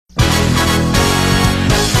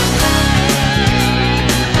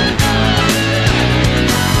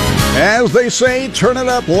as they say, turn it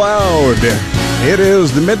up loud. It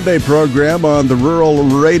is the midday program on the Rural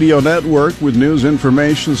Radio Network with news,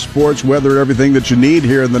 information, sports, weather, everything that you need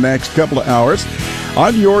here in the next couple of hours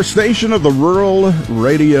on your station of the Rural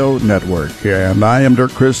Radio Network. And I am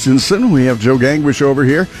Dirk Christensen. We have Joe Gangwish over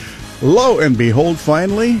here. Lo and behold,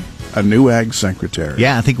 finally, a new Ag Secretary.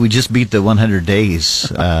 Yeah, I think we just beat the 100 days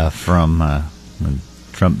from when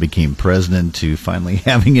Trump became president to finally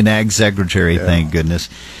having an Ag Secretary, thank goodness.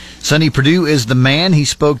 Sonny Perdue is the man. He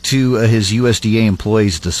spoke to his USDA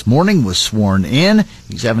employees this morning, was sworn in.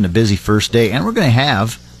 He's having a busy first day, and we're going to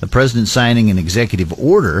have the president signing an executive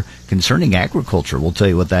order concerning agriculture. We'll tell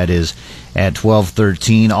you what that is at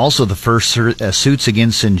 12:13. Also, the first suits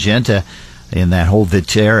against Syngenta in that whole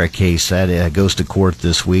Viterra case, that goes to court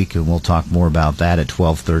this week, and we'll talk more about that at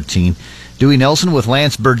 12:13. Dewey Nelson with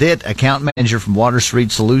Lance Burdett, account manager from Water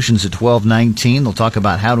Street Solutions at 12:19. They'll talk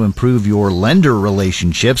about how to improve your lender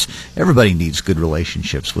relationships. Everybody needs good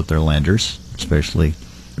relationships with their lenders, especially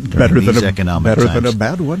during these economic times. Better than a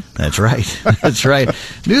bad one. That's right. That's right.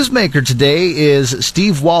 Newsmaker today is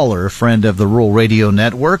Steve Waller, friend of the Rural Radio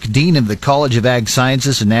Network, dean of the College of Ag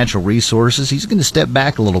Sciences and Natural Resources. He's going to step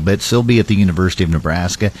back a little bit, still be at the University of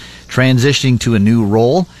Nebraska, transitioning to a new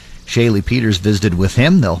role. Shaylee Peters visited with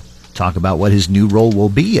him. They'll talk about what his new role will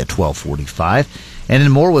be at 12:45. And then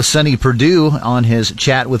more with Sonny Perdue on his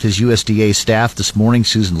chat with his USDA staff this morning.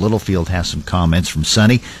 Susan Littlefield has some comments from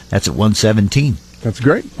Sonny. That's at 1:17. That's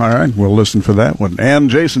great. All right, we'll listen for that one. And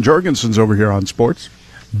Jason Jorgensen's over here on sports.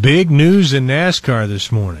 Big news in NASCAR this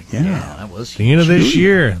morning. Yeah, that was the end of this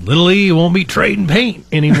year. Little E won't be trading paint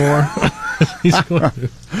anymore. He's going to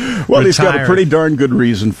He's got a pretty darn good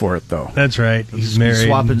reason for it, though. That's right. He's married.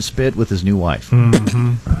 Swapping spit with his new wife.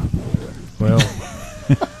 Mm-hmm. Well,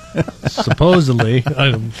 supposedly,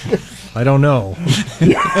 I don't know.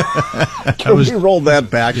 Can we roll that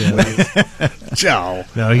back, please? Joe.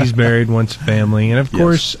 No, he's married, wants a family. And, of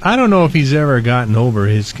course, I don't know if he's ever gotten over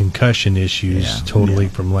his concussion issues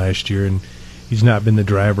from last year. And he's not been the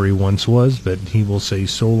driver he once was, but he will say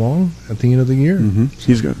so long at the end of the year. Mm-hmm.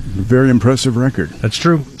 He's got a very impressive record. That's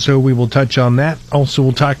true. So we will touch on that. Also,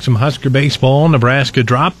 we'll talk some Husker baseball. Nebraska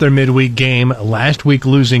dropped their midweek game last week,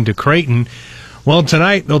 losing to Creighton. Well,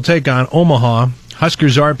 tonight they'll take on Omaha.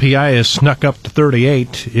 Huskers' RPI has snuck up to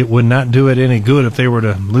 38. It would not do it any good if they were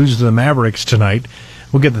to lose to the Mavericks tonight.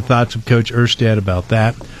 We'll get the thoughts of Coach Erstad about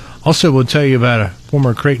that. Also, we'll tell you about a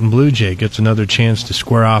former Creighton Blue Jay gets another chance to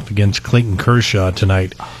square off against Clayton Kershaw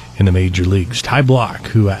tonight in the major leagues. Ty Block,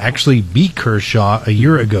 who actually beat Kershaw a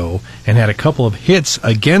year ago and had a couple of hits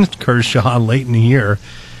against Kershaw late in the year,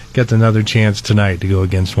 gets another chance tonight to go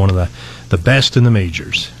against one of the best in the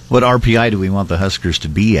majors. What RPI do we want the Huskers to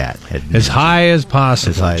be at? As high as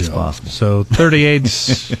possible. As high as possible. So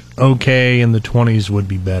 38's okay, and the 20s would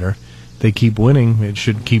be better. They keep winning, it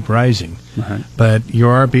should keep rising. Right. But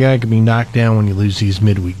your RPI can be knocked down when you lose these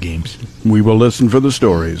midweek games. We will listen for the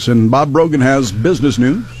stories. And Bob Brogan has business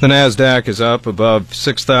news. The NASDAQ is up above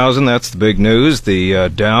 6,000. That's the big news. The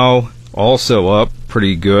Dow also up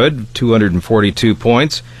pretty good, 242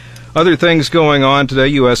 points. Other things going on today,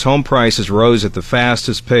 U.S. home prices rose at the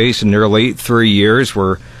fastest pace in nearly 3 years.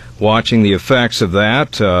 We're watching the effects of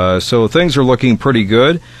that. So things are looking pretty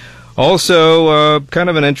good. Also, kind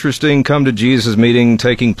of an interesting come-to-Jesus meeting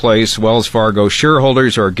taking place. Wells Fargo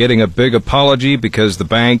shareholders are getting a big apology because the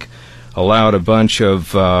bank allowed a bunch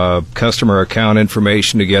of customer account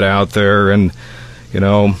information to get out there, and,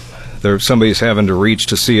 somebody's having to reach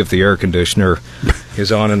to see if the air conditioner is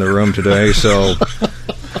on in the room today. So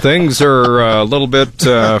things are a little bit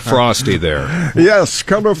frosty there. Yes,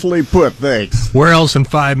 colorfully put, thanks. Where else in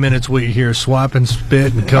 5 minutes will you hear swap and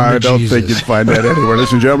spit and come to Jesus? I don't think you'd find that anywhere,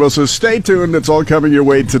 ladies and gentlemen. So stay tuned. It's all coming your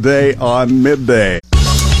way today on Midday.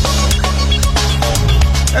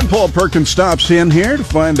 And Paul Perkins stops in here to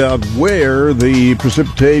find out where the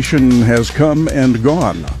precipitation has come and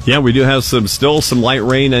gone. Yeah, we do have still some light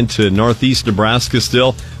rain into northeast Nebraska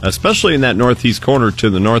still, especially in that northeast corner to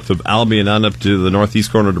the north of Albion on up to the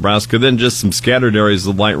northeast corner of Nebraska. Then just some scattered areas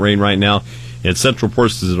of light rain right now in central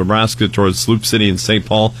portions of Nebraska towards Sloop City and St.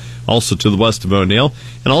 Paul, also to the west of O'Neill.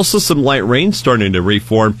 And also some light rain starting to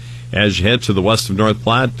reform as you head to the west of North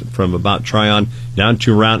Platte from about Tryon down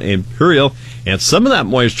to around Imperial. And some of that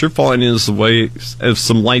moisture falling in the way of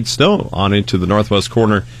some light snow on into the northwest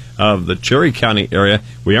corner of the Cherry County area.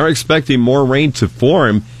 We are expecting more rain to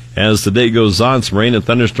form As the day goes on, some rain and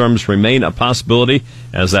thunderstorms remain a possibility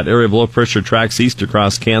as that area of low pressure tracks east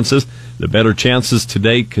across Kansas. The better chances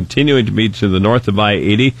today continuing to be to the north of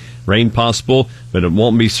I-80. Rain possible, but it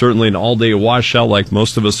won't be certainly an all-day washout like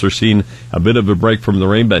most of us are seeing a bit of a break from the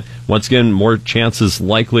rain. But once again, more chances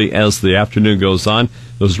likely as the afternoon goes on.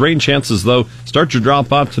 Those rain chances, though, start to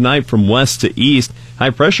drop off tonight from west to east.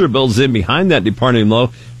 High pressure builds in behind that departing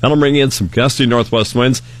low. That'll bring in some gusty northwest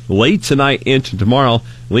winds late tonight into tomorrow.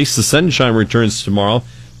 At least the sunshine returns tomorrow.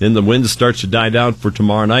 Then the wind starts to die down for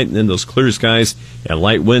tomorrow night, and then those clear skies and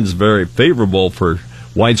light winds very favorable for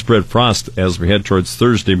widespread frost as we head towards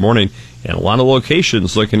Thursday morning. And a lot of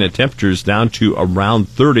locations looking at temperatures down to around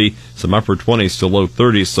 30, some upper 20s to low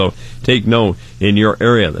 30s, so take note in your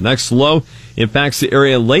area. The next low impacts the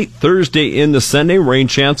area late Thursday into Sunday. Rain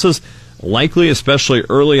chances likely, especially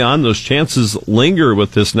early on. Those chances linger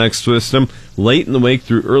with this next system late in the week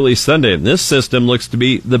through early Sunday. And this system looks to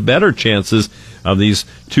be the better chances of these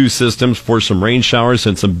two systems for some rain showers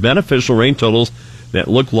and some beneficial rain totals that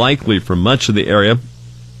look likely for much of the area.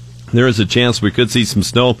 There is a chance we could see some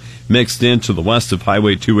snow mixed into the west of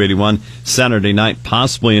Highway 281 Saturday night,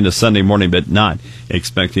 possibly into Sunday morning, but not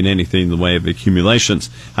expecting anything in the way of accumulations.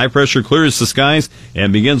 High pressure clears the skies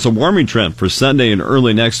and begins a warming trend for Sunday and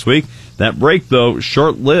early next week. That break, though,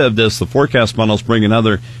 short-lived as the forecast models bring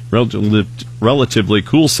another relatively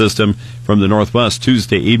cool system from the northwest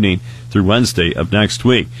Tuesday evening through Wednesday of next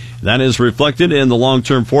week. That is reflected in the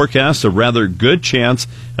long-term forecast. A rather good chance,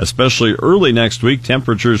 especially early next week,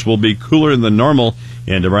 temperatures will be cooler than normal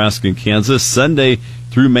in Nebraska and Kansas Sunday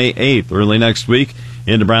through May 8th. Early next week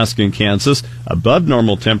in Nebraska and Kansas, above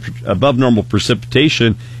normal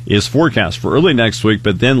precipitation is forecast for early next week,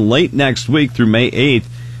 but then late next week through May 8th,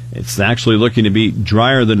 it's actually looking to be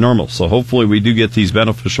drier than normal. So hopefully we do get these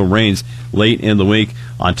beneficial rains late in the week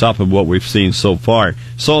on top of what we've seen so far.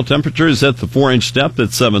 Soil temperatures at the 4-inch depth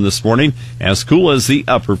at 7 this morning, as cool as the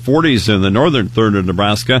upper 40s in the northern third of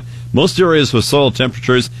Nebraska. Most areas with soil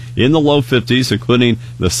temperatures in the low 50s, including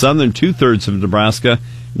the southern 2/3 of Nebraska,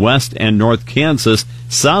 west and north Kansas,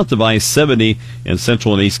 south of I-70, and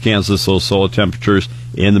central and east Kansas, those soil temperatures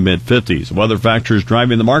in the mid-50s. Weather factors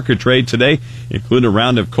driving the market trade today include a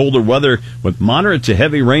round of colder weather with moderate to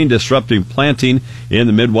heavy rain disrupting planting in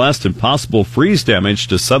the Midwest and possible freeze damage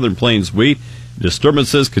to southern plains wheat.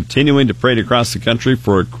 Disturbances continuing to parade across the country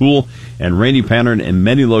for a cool and rainy pattern in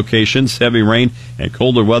many locations. Heavy rain and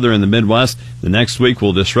colder weather in the Midwest the next week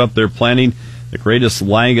will disrupt their planting. The greatest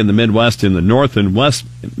lag in the Midwest in the north and west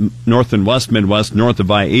Midwest, north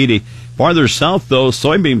of I-80. Farther south, though,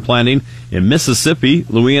 soybean planting in Mississippi,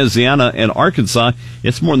 Louisiana, and Arkansas,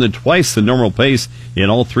 it's more than twice the normal pace in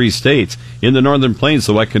all three states. In the northern plains,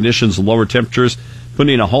 the wet conditions and lower temperatures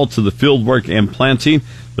putting a halt to the field work and planting.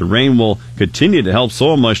 The rain will continue to help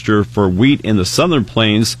soil moisture for wheat in the southern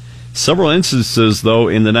plains. Several instances, though,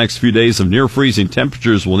 in the next few days of near-freezing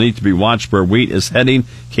temperatures will need to be watched where wheat is heading.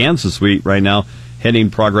 Kansas wheat right now heading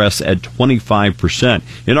progress at 25%.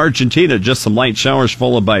 In Argentina, just some light showers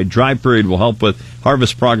followed by a dry period will help with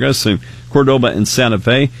harvest progress in Cordoba and Santa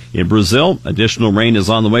Fe. In Brazil, additional rain is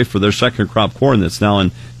on the way for their second crop corn that's now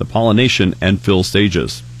in the pollination and fill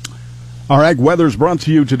stages. Our ag weather's brought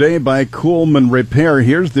to you today by Coolman Repair.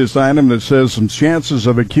 Here's this item that says some chances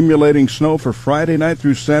of accumulating snow for Friday night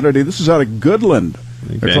through Saturday. This is out of Goodland.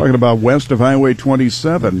 Okay. They're talking about west of Highway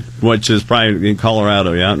 27. Which is probably in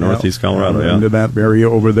Colorado, yeah, northeast Colorado, yeah. Into that area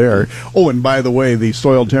over there. Oh, and by the way, the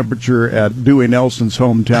soil temperature at Dewey Nelson's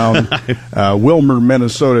hometown, Wilmer,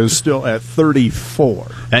 Minnesota, is still at 34.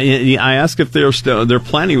 I asked if they're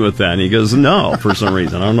planning with that, and he goes, no, for some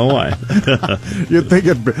reason. I don't know why. You'd think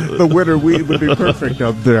the winter wheat would be perfect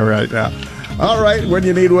up there right now. All right, when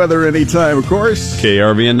you need weather anytime, of course.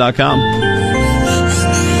 KRVN.com.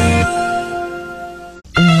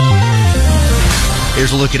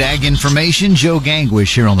 Here's a look at ag information. Joe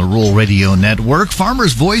Gangwish here on the Rural Radio Network.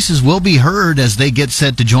 Farmers' voices will be heard as they get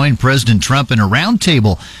set to join President Trump in a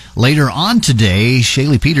roundtable later on today.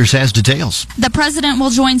 Shaylee Peters has details. The president will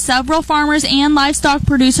join several farmers and livestock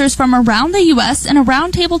producers from around the U.S. in a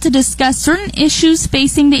roundtable to discuss certain issues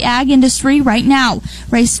facing the ag industry right now.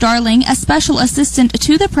 Ray Starling, a special assistant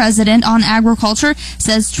to the president on agriculture,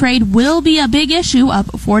 says trade will be a big issue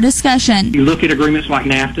up for discussion. You look at agreements like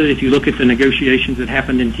NAFTA, if you look at the negotiations that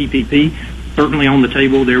happened in TPP, certainly on the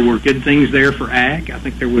table there were good things there for ag. I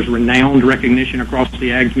think there was renowned recognition across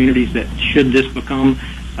the ag communities that should this become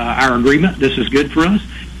our agreement, this is good for us.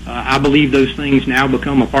 I believe those things now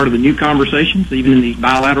become a part of the new conversations, even in the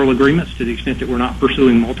bilateral agreements, to the extent that we're not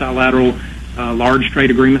pursuing multilateral large trade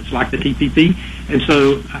agreements like the TPP. And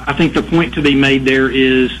so I think the point to be made there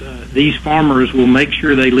is these farmers will make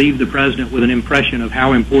sure they leave the president with an impression of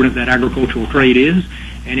how important that agricultural trade is,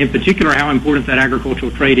 and in particular how important that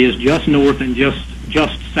agricultural trade is just north and just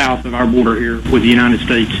south of our border here with the United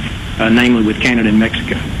States, namely with Canada and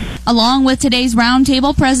Mexico. Along with today's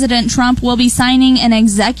roundtable, President Trump will be signing an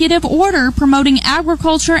executive order promoting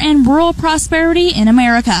agriculture and rural prosperity in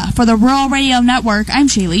America. For the Rural Radio Network, I'm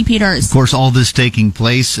Shaylee Peters. Of course, all this taking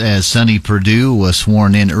place as Sonny Perdue was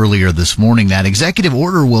sworn in earlier this morning. That executive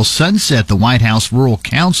order will sunset the White House Rural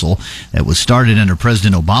Council that was started under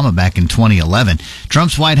President Obama back in 2011.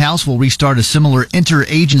 Trump's White House will restart a similar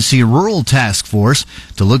interagency rural task force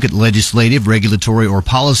to look at legislative, regulatory, or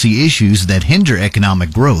policy issues that hinder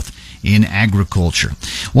economic growth in agriculture.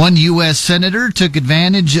 One U.S. Senator took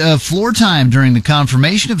advantage of floor time during the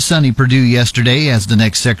confirmation of Sonny Perdue yesterday as the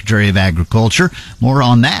next Secretary of Agriculture. More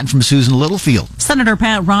on that from Susan Littlefield. Senator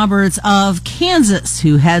Pat Roberts of Kansas,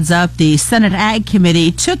 who heads up the Senate Ag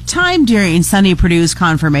Committee, took time during Sonny Perdue's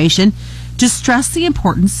confirmation to stress the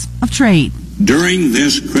importance of trade. During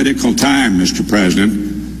this critical time, Mr.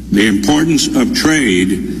 President, the importance of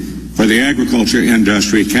trade for the agriculture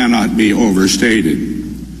industry cannot be overstated.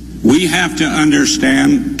 We have to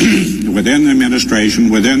understand within the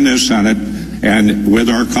administration, within this Senate, and with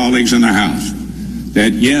our colleagues in the House,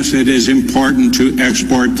 that yes, it is important to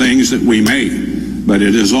export things that we make, but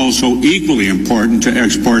it is also equally important to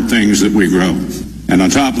export things that we grow. And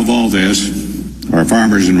on top of all this, our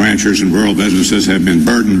farmers and ranchers and rural businesses have been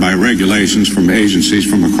burdened by regulations from agencies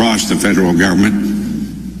from across the federal government.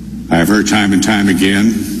 I have heard time and time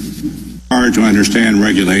again, hard to understand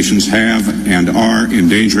regulations have and are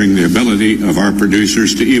endangering the ability of our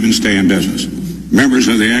producers to even stay in business. Members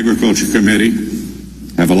of the Agriculture Committee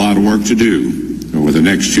have a lot of work to do over the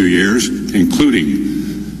next 2 years,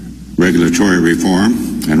 including regulatory reform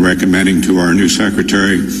and recommending to our new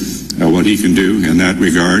secretary what he can do in that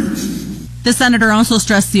regard. The senator also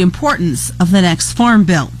stressed the importance of the next farm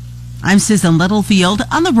bill. I'm Susan Littlefield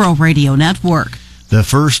on the Rural Radio Network. The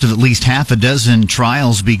first of at least half a dozen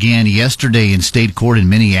trials began yesterday in state court in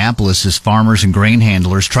Minneapolis as farmers and grain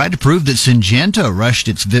handlers tried to prove that Syngenta rushed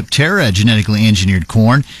its Viptera genetically engineered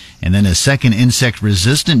corn and then a second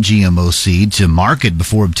insect-resistant GMO seed to market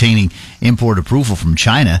before obtaining import approval from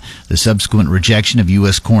China. The subsequent rejection of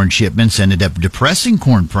U.S. corn shipments ended up depressing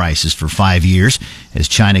corn prices for 5 years as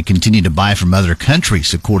China continued to buy from other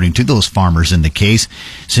countries, according to those farmers in the case.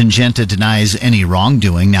 Syngenta denies any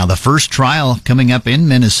wrongdoing. Now, the first trial coming up in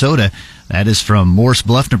Minnesota, that is from Morse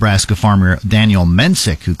Bluff, Nebraska farmer Daniel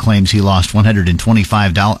Mensick, who claims he lost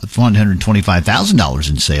 $125,000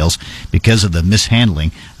 in sales because of the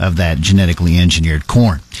mishandling of that genetically engineered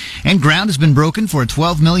corn. And ground has been broken for a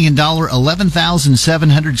 $12 million,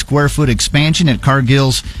 11,700 square foot expansion at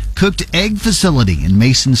Cargill's cooked egg facility in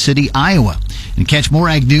Mason City, Iowa. And catch more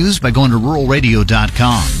ag news by going to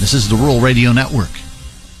ruralradio.com. This is the Rural Radio Network.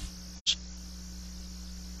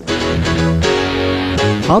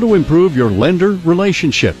 How to improve your lender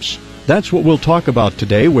relationships. That's what we'll talk about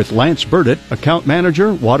today with Lance Burdett, Account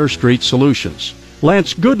Manager, Water Street Solutions.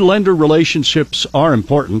 Lance, good lender relationships are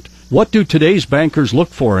important. What do today's bankers look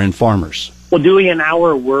for in farmers? Well, doing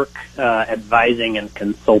our work advising and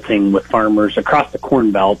consulting with farmers across the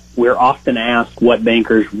Corn Belt, we're often asked what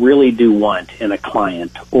bankers really do want in a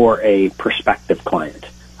client or a prospective client.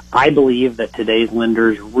 I believe that today's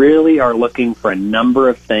lenders really are looking for a number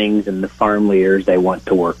of things in the farm leaders they want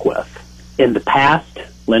to work with. In the past,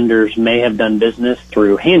 lenders may have done business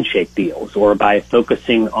through handshake deals or by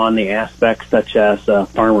focusing on the aspects such as a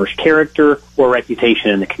farmer's character or reputation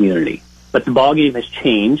in the community. But the ballgame has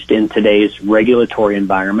changed in today's regulatory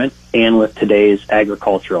environment and with today's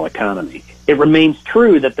agricultural economy. It remains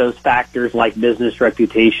true that those factors like business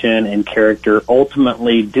reputation and character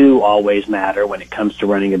ultimately do always matter when it comes to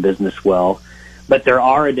running a business well, but there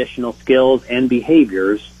are additional skills and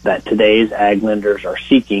behaviors that today's ag lenders are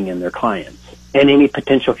seeking in their clients and any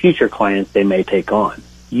potential future clients they may take on.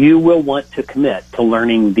 You will want to commit to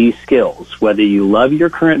learning these skills, whether you love your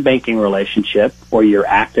current banking relationship or you're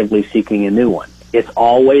actively seeking a new one. It's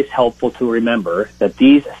always helpful to remember that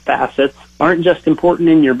these facets aren't just important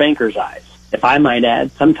in your banker's eyes. If I might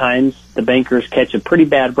add, sometimes the bankers catch a pretty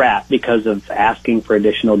bad rap because of asking for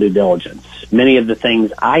additional due diligence. Many of the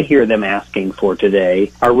things I hear them asking for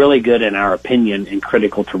today are really good in our opinion and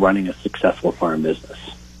critical to running a successful farm business.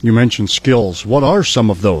 You mentioned skills. What are some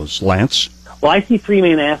of those, Lance? Well, I see three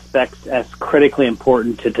main aspects as critically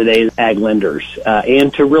important to today's ag lenders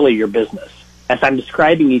and to really your business. As I'm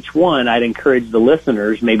describing each one, I'd encourage the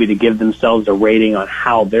listeners maybe to give themselves a rating on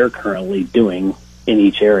how they're currently doing in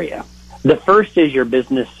each area. The first is your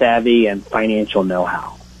business savvy and financial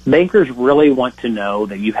know-how. Bankers really want to know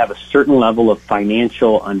that you have a certain level of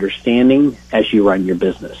financial understanding as you run your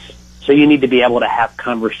business. So you need to be able to have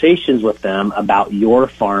conversations with them about your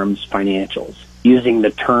farm's financials, using the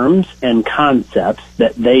terms and concepts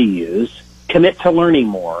that they use. Commit to learning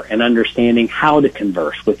more and understanding how to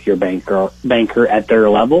converse with your banker at their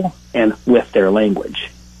level and with their language.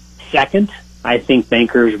 Second, I think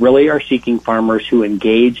bankers really are seeking farmers who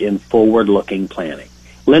engage in forward-looking planning.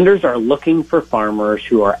 Lenders are looking for farmers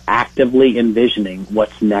who are actively envisioning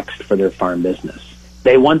what's next for their farm business.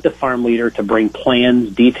 They want the farm leader to bring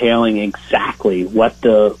plans detailing exactly what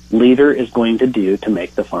the leader is going to do to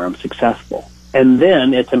make the farm successful. And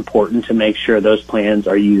then it's important to make sure those plans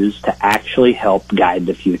are used to actually help guide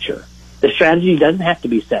the future. The strategy doesn't have to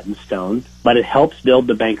be set in stone, but it helps build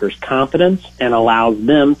the banker's confidence and allows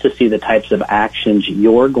them to see the types of actions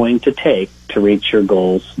you're going to take to reach your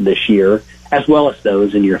goals this year, as well as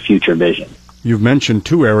those in your future vision. You've mentioned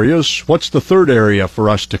 2 areas. What's the third area for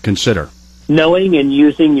us to consider? Knowing and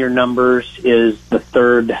using your numbers is the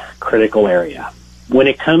third critical area. When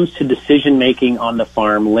it comes to decision-making on the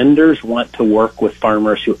farm, lenders want to work with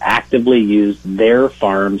farmers who actively use their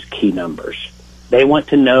farm's key numbers. They want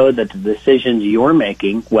to know that the decisions you're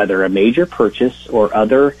making, whether a major purchase or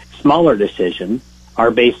other smaller decision,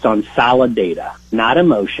 are based on solid data, not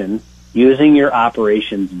emotion, using your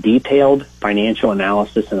operation's detailed financial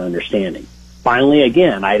analysis and understanding. Finally,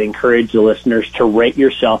 again, I'd encourage the listeners to rate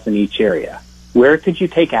yourself in each area. Where could you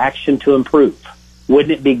take action to improve?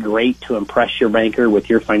 Wouldn't it be great to impress your banker with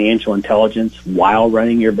your financial intelligence while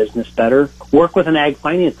running your business better? Work with an ag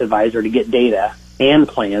finance advisor to get data and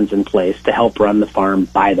plans in place to help run the farm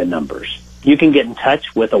by the numbers. You can get in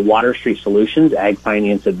touch with a Water Street Solutions ag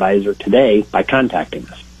finance advisor today by contacting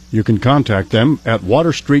us. You can contact them at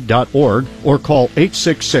waterstreet.org or call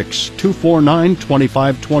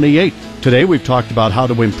 866-249-2528. Today we've talked about how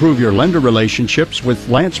to improve your lender relationships with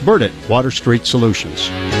Lance Burdett, Water Street Solutions.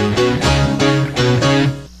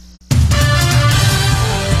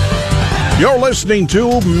 You're listening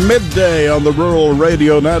to Midday on the Rural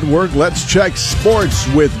Radio Network. Let's check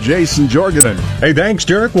sports with Jason Jorgensen. Hey, thanks,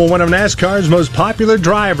 Dirk. Well, one of NASCAR's most popular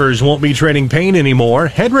drivers won't be trading paint anymore.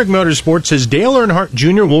 Hendrick Motorsports says Dale Earnhardt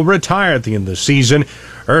Jr. will retire at the end of the season.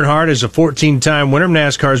 Earnhardt is a 14-time winner of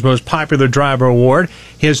NASCAR's most popular driver award.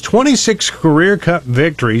 He has 26 career Cup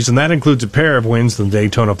victories, and that includes a pair of wins in the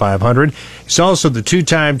Daytona 500. He's also the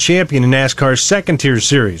 2-time champion in NASCAR's second-tier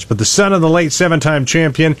series. But the son of the late 7-time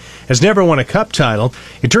champion has never won a Cup title.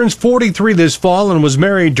 He turns 43 this fall and was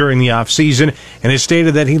married during the off-season and has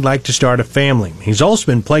stated that he'd like to start a family. He's also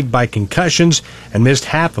been plagued by concussions and missed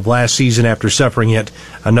half of last season after suffering yet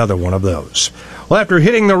another one of those. Well, after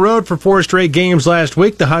hitting the road for 4 straight games last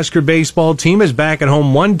week, the Husker baseball team is back at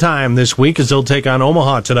home one time this week as they'll take on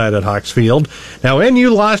Omaha tonight at Hawks Field. Now, NU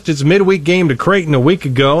lost its midweek game to Creighton a week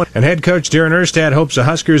ago, and head coach Darren Erstad hopes the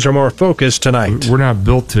Huskers are more focused tonight. We're not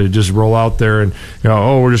built to just roll out there and,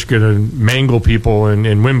 we're just going to mangle people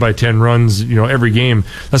and win by 10 runs, every game.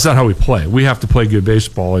 That's not how we play. We have to play good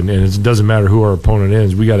baseball, and it doesn't matter who our opponent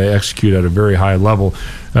is. We got to execute at a very high level.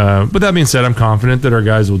 But that being said, I'm confident that our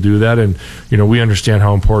guys will do that, and we understand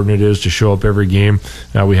how important it is to show up every game.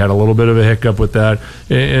 We had a little bit of a hiccup with that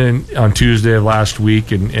and on Tuesday of last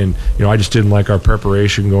week, and I just didn't like our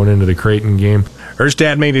preparation going into the Creighton game.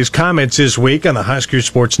 Erstad made his comments this week on the Husker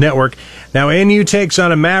Sports Network. Now, NU takes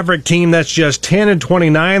on a Maverick team that's just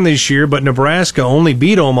 10-29 this year, but Nebraska only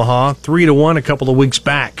beat Omaha 3-1 a couple of weeks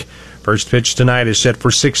back. First pitch tonight is set for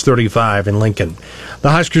 6:35 in Lincoln. The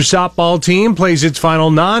Huskers softball team plays its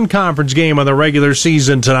final non-conference game of the regular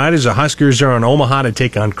season tonight as the Huskers are in Omaha to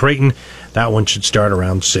take on Creighton. That one should start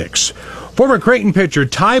around 6. Former Creighton pitcher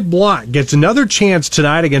Ty Block gets another chance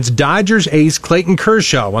tonight against Dodgers ace Clayton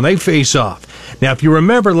Kershaw when they face off. Now, if you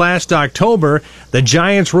remember last October, the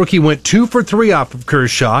Giants rookie went 2 for 3 off of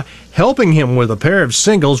Kershaw, helping him with a pair of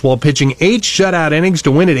singles while pitching 8 shutout innings to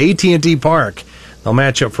win at AT&T Park. They'll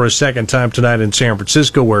match up for a second time tonight in San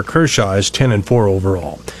Francisco, where Kershaw is 10-4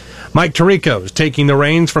 overall. Mike Tirico is taking the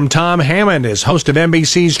reins from Tom Hammond as host of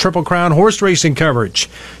NBC's Triple Crown horse racing coverage.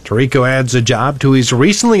 Tirico adds a job to his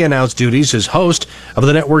recently announced duties as host of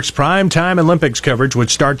the network's primetime Olympics coverage,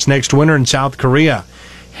 which starts next winter in South Korea.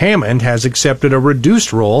 Hammond has accepted a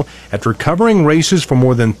reduced role after covering races for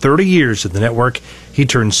more than 30 years at the network. He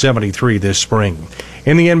turned 73 this spring.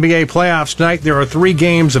 In the NBA playoffs tonight, there are 3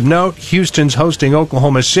 games of note. Houston's hosting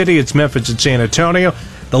Oklahoma City. It's Memphis at San Antonio.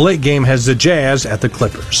 The late game has the Jazz at the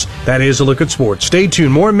Clippers. That is a look at sports. Stay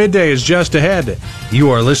tuned. More Midday is just ahead.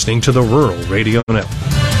 You are listening to the Rural Radio Network.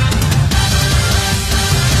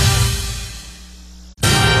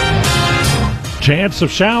 Chance of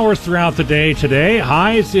showers throughout the day today.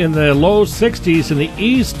 Highs in the low 60s in the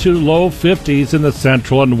east to low 50s in the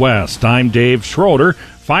central and west. I'm Dave Schroeder.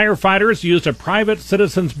 Firefighters used a private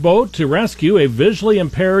citizen's boat to rescue a visually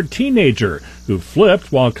impaired teenager who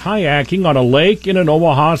flipped while kayaking on a lake in an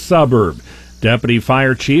Omaha suburb. Deputy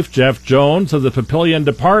Fire Chief Jeff Jones of the Papillion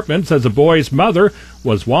Department says the boy's mother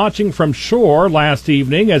was watching from shore last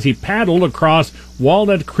evening as he paddled across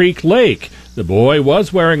Walnut Creek Lake. The boy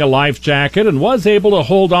was wearing a life jacket and was able to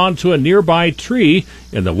hold on to a nearby tree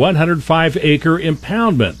in the 105-acre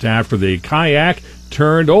impoundment after the kayak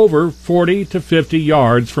turned over 40 to 50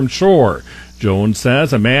 yards from shore. Jones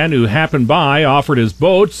says a man who happened by offered his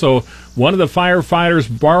boat, so one of the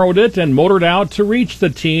firefighters borrowed it and motored out to reach the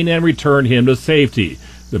teen and return him to safety.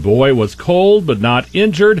 The boy was cold but not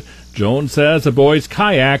injured. Jones says the boy's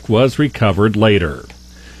kayak was recovered later.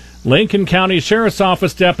 Lincoln County Sheriff's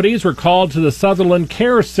Office deputies were called to the Sutherland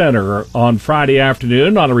Care Center on Friday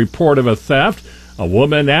afternoon on a report of a theft. A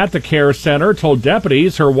woman at the care center told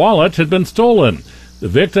deputies her wallet had been stolen. The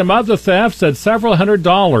victim of the theft said several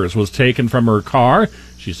 $100s was taken from her car.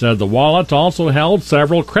 She said the wallet also held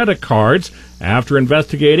several credit cards. After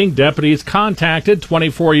investigating, deputies contacted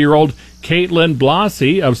 24-year-old Caitlin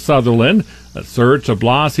Blassie of Sutherland. A search of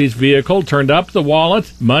Blassie's vehicle turned up the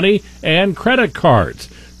wallet, money, and credit cards.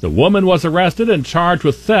 The woman was arrested and charged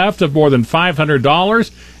with theft of more than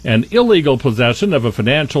 $500 and illegal possession of a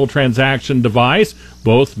financial transaction device,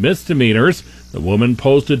 both misdemeanors. The woman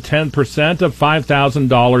posted 10% of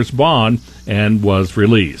 $5,000 bond and was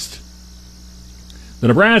released. The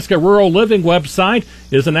Nebraska Rural Living website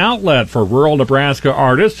is an outlet for rural Nebraska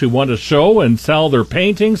artists who want to show and sell their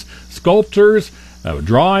paintings, sculptures,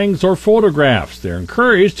 drawings, or photographs. They're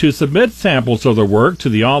encouraged to submit samples of their work to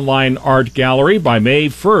the online art gallery by May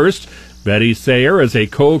 1st. Betty Sayer is a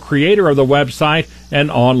co-creator of the website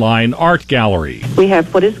and online art gallery. We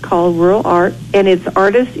have what is called Rural Art, and it's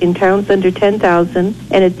artists in towns under 10,000.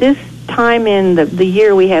 And at this time in the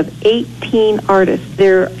year, we have 18 artists.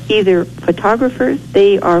 They're either photographers,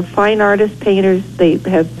 they are fine artists, painters, they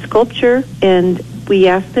have sculpture, and we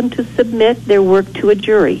ask them to submit their work to a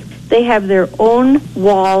jury. They have their own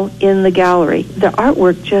wall in the gallery. The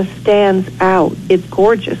artwork just stands out. It's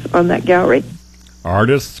gorgeous on that gallery.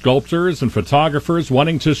 Artists, sculptors, and photographers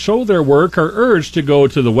wanting to show their work are urged to go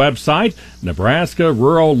to the website,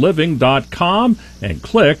 NebraskaRuralLiving.com, and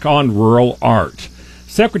click on Rural Art.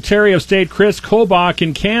 Secretary of State Chris Kobach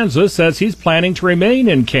in Kansas says he's planning to remain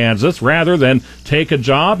in Kansas rather than take a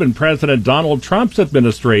job in President Donald Trump's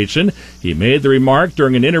administration. He made the remark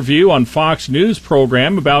during an interview on Fox News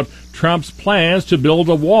program about Trump's plans to build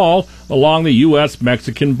a wall along the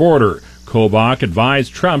U.S.-Mexican border. Kobach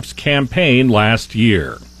advised Trump's campaign last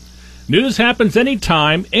year. News happens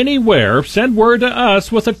anytime, anywhere. Send word to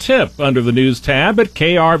us with a tip under the News tab at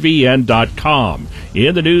krvn.com.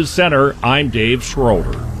 In the News Center, I'm Dave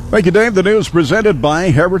Schroeder. Thank you, Dave. The news presented by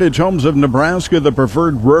Heritage Homes of Nebraska, the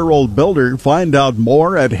preferred rural builder. Find out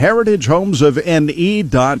more at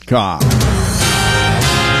heritagehomesofne.com.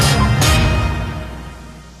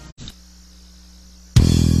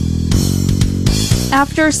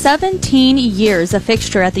 After 17 years a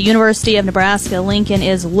fixture at the University of Nebraska-Lincoln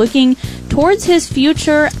is looking towards his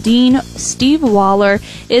future. Dean Steve Waller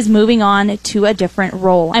is moving on to a different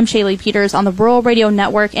role. I'm Shaylee Peters on the Rural Radio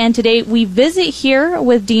Network, and today we visit here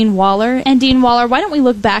with Dean Waller. And Dean Waller, why don't we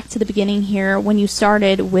look back to the beginning here when you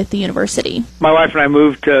started with the university? My wife and I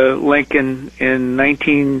moved to Lincoln in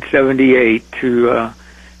 1978 to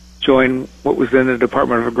join what was then the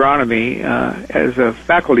Department of Agronomy as a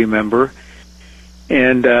faculty member.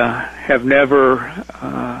 And have never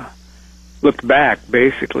looked back,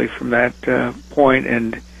 basically, from that point,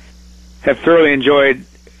 and have thoroughly enjoyed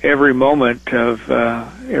every moment of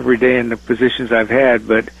every day in the positions I've had.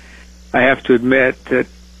 But I have to admit that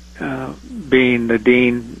being the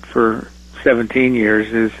dean for 17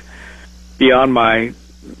 years is beyond my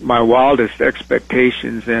wildest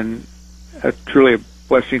expectations, and truly a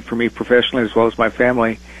blessing for me professionally as well as my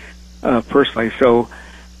family personally. So.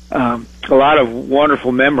 A lot of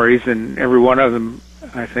wonderful memories, and every one of them,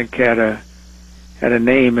 I think, had a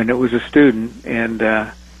name, and it was a student. And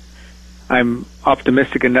I'm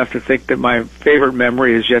optimistic enough to think that my favorite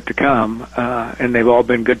memory is yet to come, and they've all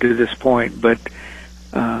been good to this point. But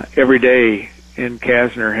every day in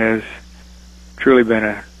Kasner has truly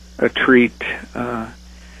been a treat.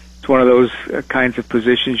 It's one of those kinds of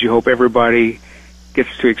positions you hope everybody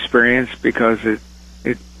gets to experience, because it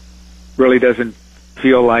really doesn't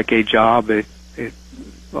feel like a job. It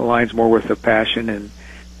aligns more with a passion, and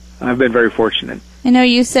I've been very fortunate. I know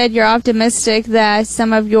you said you're optimistic that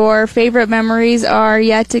some of your favorite memories are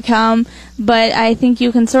yet to come, but I think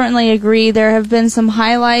you can certainly agree there have been some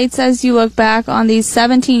highlights as you look back on these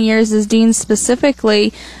 17 years as dean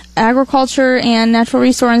specifically. Agriculture and natural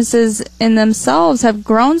resources in themselves have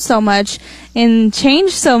grown so much and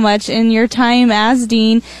changed so much in your time as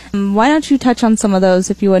dean. Why don't you touch on some of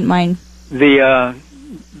those, if you wouldn't mind? The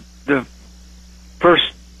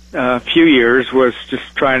first few years was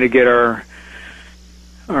just trying to get our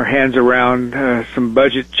hands around some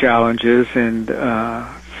budget challenges and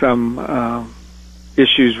some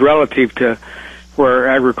issues relative to where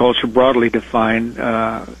agriculture broadly defined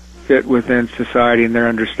fit within society and their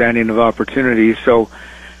understanding of opportunities. So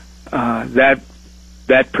that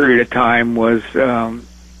period of time was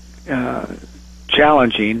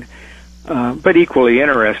challenging, but equally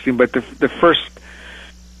interesting. But the first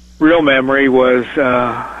real memory was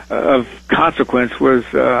of consequence was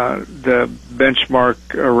the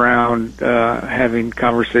benchmark around having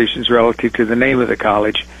conversations relative to the name of the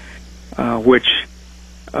college, which,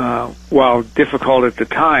 while difficult at the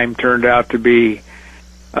time, turned out to be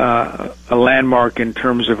a landmark in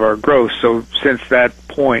terms of our growth. So since that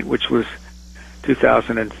point, which was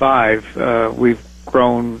 2005, we've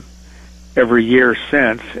grown every year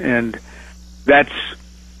since, and that's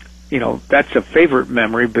a favorite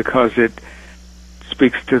memory because it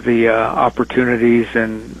speaks to the opportunities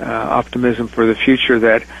and optimism for the future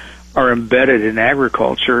that are embedded in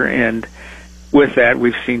agriculture. And with that,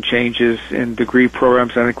 we've seen changes in degree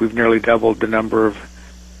programs. I think we've nearly doubled the number of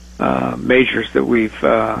majors that we've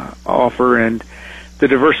offer, and the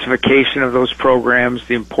diversification of those programs,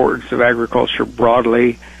 the importance of agriculture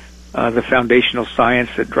broadly, the foundational science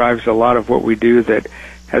that drives a lot of what we do that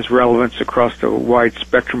has relevance across the wide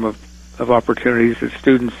spectrum of opportunities that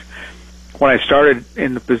students, when I started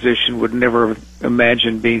in the position, would never have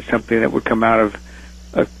imagined being something that would come out of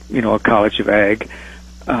a college of ag.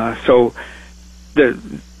 So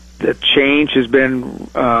the change has been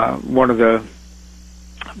one of the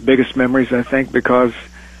biggest memories, I think, because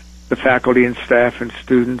the faculty and staff and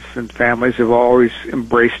students and families have always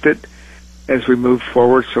embraced it as we moved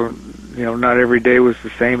forward. So, not every day was the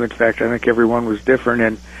same. In fact, I think everyone was different,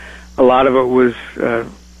 and a lot of it was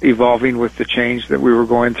evolving with the change that we were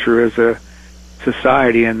going through as a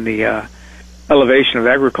society. And the elevation of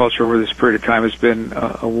agriculture over this period of time has been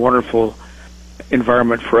a wonderful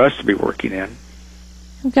environment for us to be working in.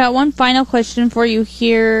 I've got one final question for you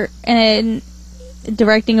here, and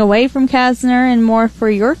directing away from Kasner and more for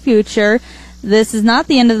your future. This is not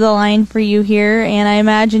the end of the line for you here, and I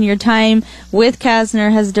imagine your time with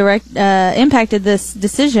Kasner has impacted this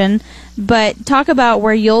decision. But talk about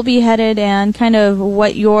where you'll be headed and kind of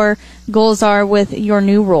what your goals are with your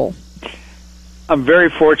new role. I'm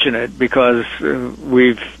very fortunate because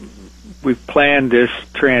we've planned this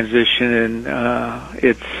transition, and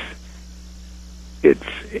it's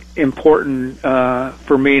important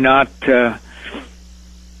for me not to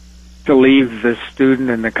leave the student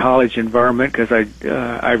and the college environment, because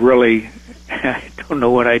I really I don't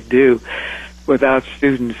know what I'd do without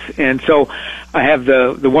students. And so I have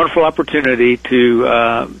the wonderful opportunity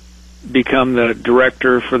to become the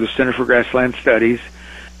director for the Center for Grassland Studies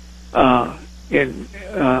on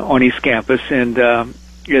East Campus, and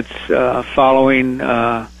it's following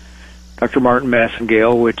Dr. Martin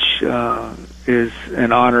Massengale, which is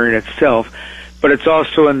an honor in itself. But it's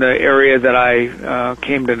also in the area that I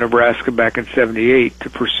came to Nebraska back in '78 to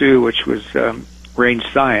pursue, which was range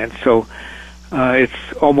science. So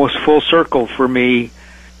it's almost full circle for me,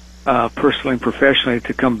 personally and professionally,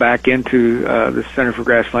 to come back into the Center for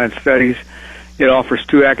Grassland Studies. It offers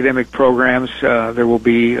 2 academic programs. There will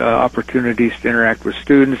be opportunities to interact with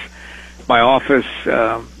students. My office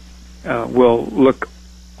will look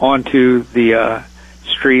onto the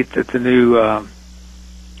street that the new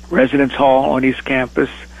residence hall on East Campus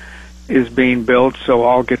is being built, so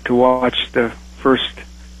I'll get to watch the first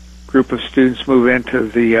group of students move into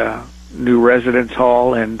the new residence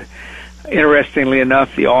hall. And interestingly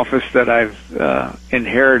enough, the office that I've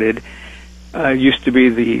inherited used to be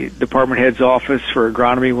the department head's office for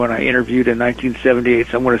agronomy when I interviewed in 1978,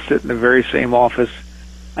 so I'm going to sit in the very same office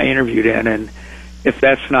I interviewed in. And if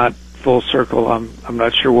that's not full circle, I'm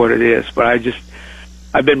not sure what it is. But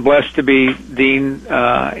I've been blessed to be dean,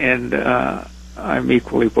 and I'm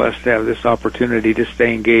equally blessed to have this opportunity to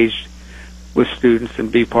stay engaged with students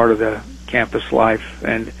and be part of the campus life.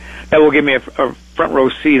 And that will give me a front row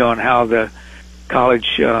seat on how the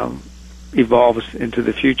college evolves into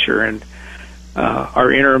the future. And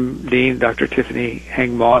our interim dean, Dr. Tiffany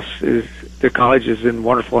Hang Moss, the college is in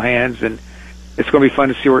wonderful hands, and it's going to be fun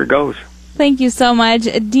to see where it goes. Thank you so much.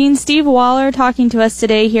 Dean Steve Waller talking to us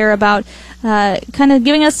today here about kind of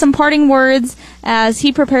giving us some parting words as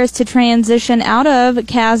he prepares to transition out of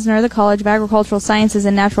Kasner, the College of Agricultural Sciences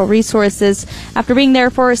and Natural Resources, after being there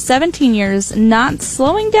for 17 years, not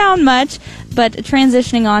slowing down much, but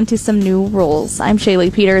transitioning on to some new roles. I'm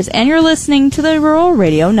Shaylee Peters, and you're listening to the Rural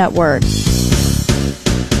Radio Network.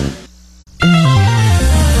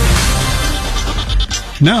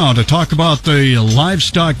 Now, to talk about the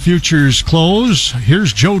livestock futures close,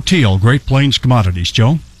 here's Joe Teal, Great Plains Commodities.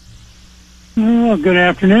 Joe? Well, good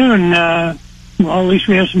afternoon. Well, at least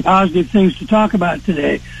we have some positive things to talk about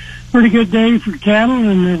today. Pretty good day for cattle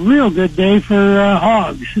and a real good day for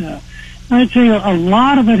hogs. I'd say a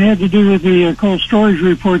lot of it had to do with the cold storage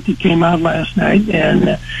report that came out last night,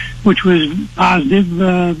 and which was positive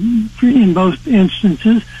in both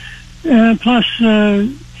instances. Plus,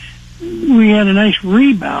 we had a nice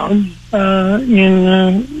rebound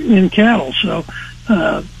in cattle. So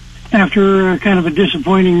after kind of a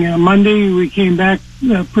disappointing Monday, we came back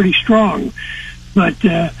pretty strong. But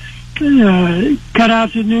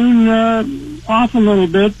cutouts at noon off a little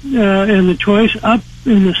bit in the choice, up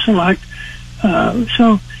in the select.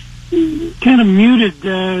 So kind of muted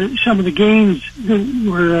some of the gains that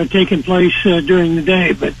were taking place during the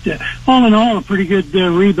day. But all in all, a pretty good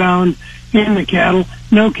rebound in the cattle.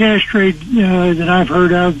 No cash trade that I've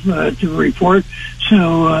heard of to report.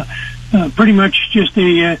 So pretty much just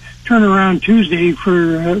a turnaround Tuesday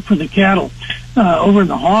for the cattle. Over in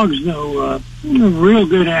the hogs, though, real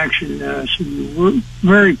good action. Some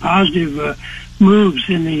very positive moves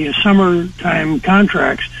in the summertime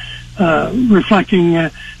contracts, reflecting,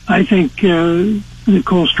 I think, the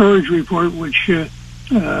cold storage report, which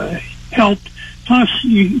helped. Plus,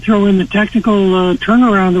 you throw in the technical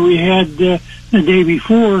turnaround that we had the day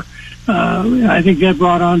before. I think that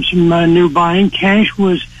brought on some new buying. Cash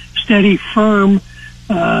was steady, firm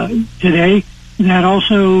today. That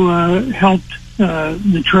also helped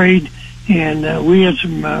the trade, and we had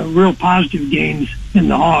some real positive gains in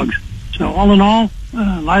the hogs. So all in all,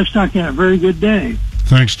 livestock had a very good day.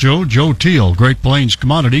 Thanks, Joe. Joe Teal, Great Plains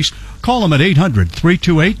Commodities. Call him at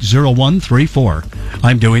 800-328-0134.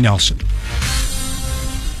 I'm Dewey Nelson.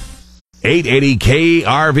 880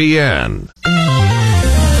 KRVN.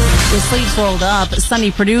 With sleeves rolled up,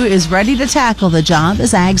 Sonny Perdue is ready to tackle the job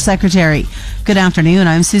as Ag Secretary. Good afternoon.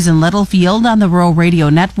 I'm Susan Littlefield on the Rural Radio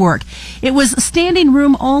Network. It was standing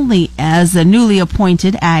room only as the newly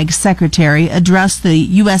appointed Ag Secretary addressed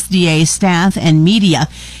the USDA staff and media.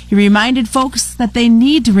 He reminded folks that they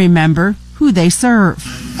need to remember who they serve.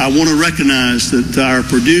 I want to recognize that our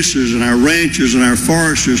producers and our ranchers and our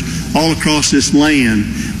foresters all across this land,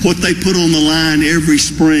 what they put on the line every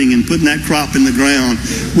spring and putting that crop in the ground,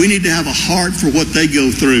 we need to have a heart for what they go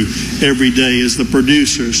through every day as the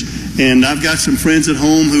producers. And I've got some friends at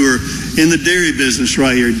home who are in the dairy business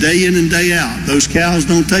right here, day in and day out. Those cows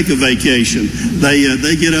don't take a vacation.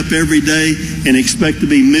 They get up every day and expect to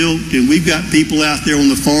be milked. And we've got people out there on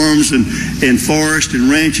the farms and forest and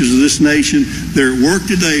ranches of this nation. They're at work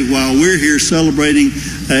today while we're here celebrating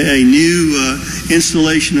a new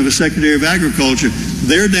installation of a Secretary of Agriculture.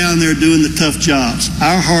 They're down there doing the tough jobs.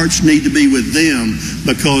 Our hearts need to be with them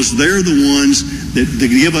because they're the ones that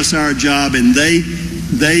give us our job, and they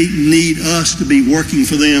need us to be working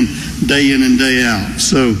for them day in and day out.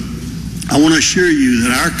 So I want to assure you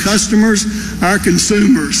that our customers, our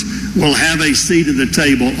consumers, will have a seat at the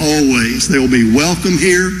table always. They will be welcome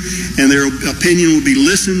here, and their opinion will be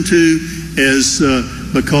listened to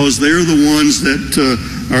because they're the ones that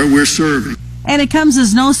we're serving. And it comes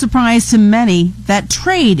as no surprise to many that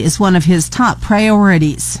trade is one of his top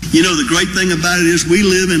priorities. You know, the great thing about it is we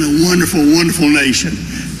live in a wonderful, wonderful nation.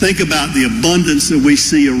 Think about the abundance that we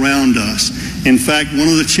see around us. In fact, one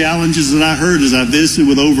of the challenges that I heard as I visited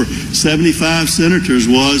with over 75 senators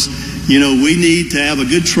was, you know, we need to have a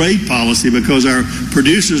good trade policy because our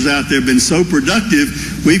producers out there have been so productive.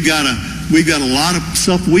 We've got a lot of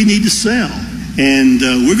stuff we need to sell, and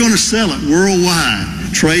we're going to sell it worldwide.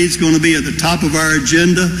 Trade's going to be at the top of our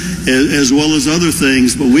agenda as well as other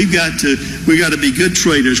things, but we've got to be good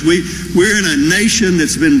traders. We're in a nation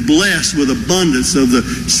that's been blessed with abundance of the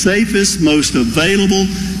safest, most available,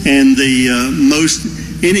 and the most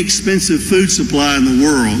inexpensive food supply in the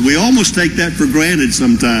world. We almost take that for granted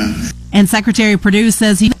sometimes. And Secretary Perdue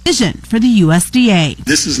says he has a vision for the USDA.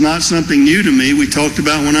 This is not something new to me. We talked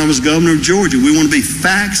about when I was governor of Georgia. We want to be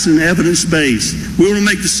facts and evidence-based. We want to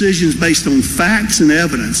make decisions based on facts and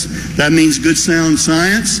evidence. That means good sound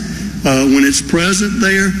science. when it's present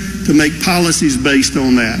there, to make policies based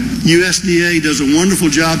on that. USDA does a wonderful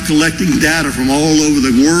job collecting data from all over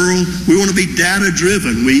the world. We want to be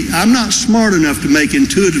data-driven. I'm not smart enough to make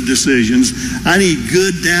intuitive decisions. I need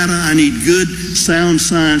good data. I need good, sound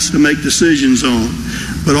science to make decisions on.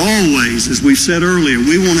 But always, as we've said earlier,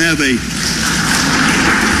 we want to have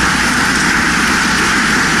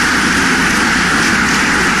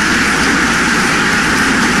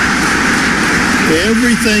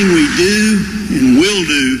everything we do and will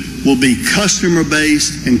do will be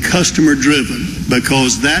customer-based and customer-driven,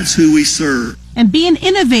 because that's who we serve. And being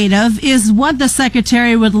innovative is what the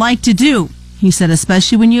Secretary would like to do. He said,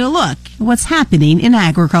 especially when you look at what's happening in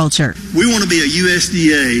agriculture. We want to be a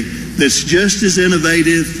USDA that's just as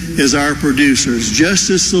innovative as our producers, just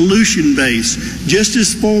as solution-based, just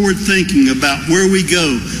as forward-thinking about where we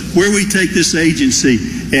go, where we take this agency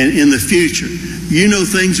and in the future. You know,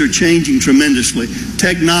 things are changing tremendously.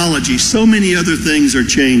 Technology, so many other things are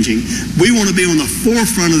changing. We want to be on the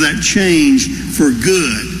forefront of that change for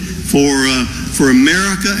good, for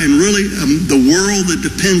America and really the world that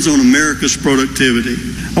depends on America's productivity.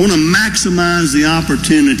 I want to maximize the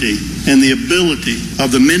opportunity and the ability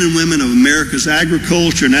of the men and women of America's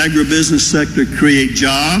agriculture and agribusiness sector to create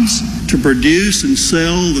jobs, to produce and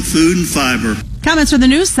sell the food and fiber. Comments from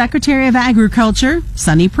the new Secretary of Agriculture,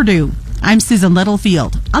 Sonny Perdue. I'm Susan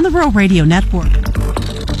Littlefield on the Rural Radio Network.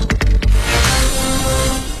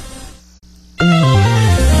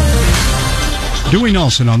 Dewey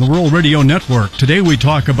Nelson on the Rural Radio Network. Today we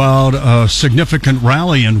talk about a significant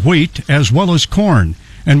rally in wheat as well as corn.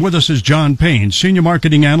 And with us is John Payne, Senior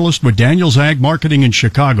Marketing Analyst with Daniels Ag Marketing in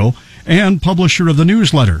Chicago and publisher of the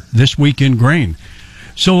newsletter, This Week in Grain.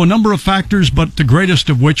 So a number of factors, but the greatest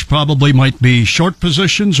of which probably might be short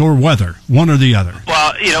positions or weather, one or the other.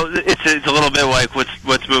 Well, you know, it's a little bit like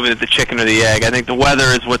what's moving at the chicken or the egg. I think the weather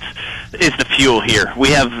is is the fuel here. We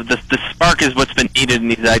have the spark is what's been needed in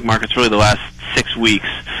these ag markets really the last 6 weeks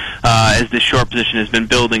as this short position has been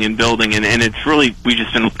building and building, and it's really, we've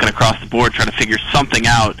just been looking across the board trying to figure something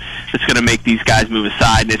out that's going to make these guys move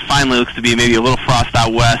aside. And it finally looks to be maybe a little frost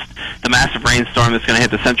out west, the massive rainstorm that's going to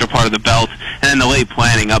hit the central part of the belt, and then the late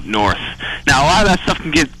planting up north. Now, a lot of that stuff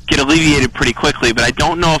can get alleviated pretty quickly, but I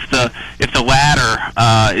don't know if the latter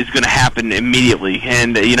is going to happen immediately.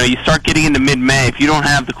 And you know, you start getting into mid-May, if you don't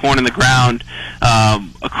have the corn in the ground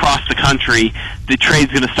across the country, the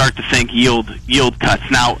trade's going to start to think yield cuts.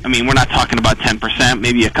 Now, I mean, we're not talking about 10%,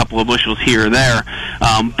 maybe a couple of bushels here or there,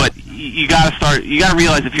 but you got to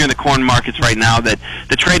realize if you're in the corn markets right now that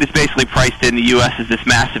the trade is basically priced in the U.S. as this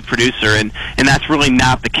massive producer, and that's really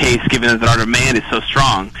not the case given that our demand is so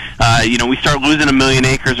strong. You know, we start losing 1 million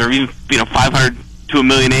acres or even 500 to 1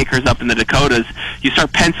 million acres up in the Dakotas, you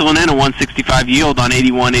start penciling in a 165 yield on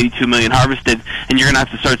 81, 82 million harvested, and you're going to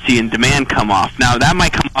have to start seeing demand come off. Now, that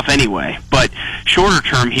might come off anyway, but shorter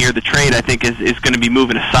term here, the trade, I think, is going to be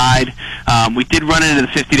moving aside. We did run into the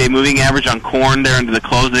 50-day moving average on corn there into the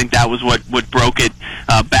close. I think that was what broke it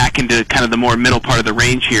back into kind of the more middle part of the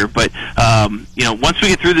range here. But, you know, once we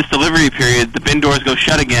get through this delivery period, the bin doors go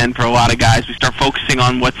shut again for a lot of guys. We start focusing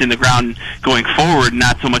on what's in the ground going forward,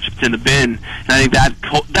 not so much what's in the bin. And I think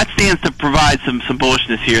that stands to provide some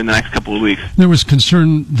bullishness here in the next couple of weeks. There was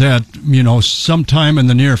concern that, you know, sometime in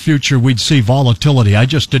the near future we'd see volatility. I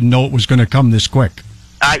just didn't know it was going to come this quick.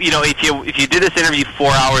 You know, if you did this interview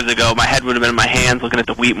 4 hours ago, my head would have been in my hands looking at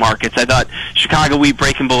the wheat markets. I thought Chicago wheat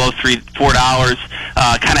breaking below $4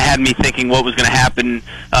 kind of had me thinking what was going to happen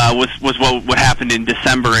was what happened in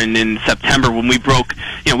December and in September when we broke.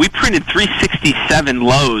 You know, we printed 367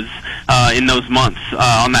 lows in those months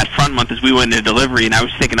on that front month as we went into delivery, and I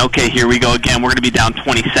was thinking, okay, here we go again. We're going to be down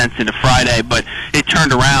 20 cents into Friday, but it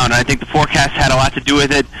turned around, and I think the forecast had a lot to do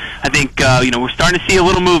with it. I think you know, we're starting to see a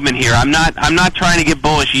little movement here. I'm not trying to get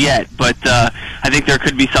bullish yet, but I think there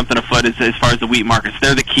could be something afoot as far as the wheat markets.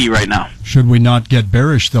 They're the key right now. Should we not get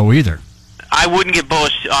bearish though either? I wouldn't get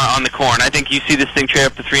bullish on the corn. I think you see this thing trade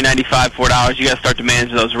up to $3.95, $4. You got to start to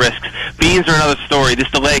manage those risks. Beans are another story.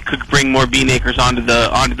 This delay could bring more bean acres onto the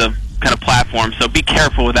kind of platform. So be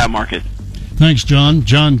careful with that market. Thanks, John.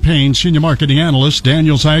 John Payne, Senior Marketing Analyst,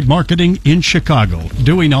 Daniels Ag Marketing in Chicago.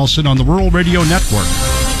 Dewey Nelson on the Rural Radio Network.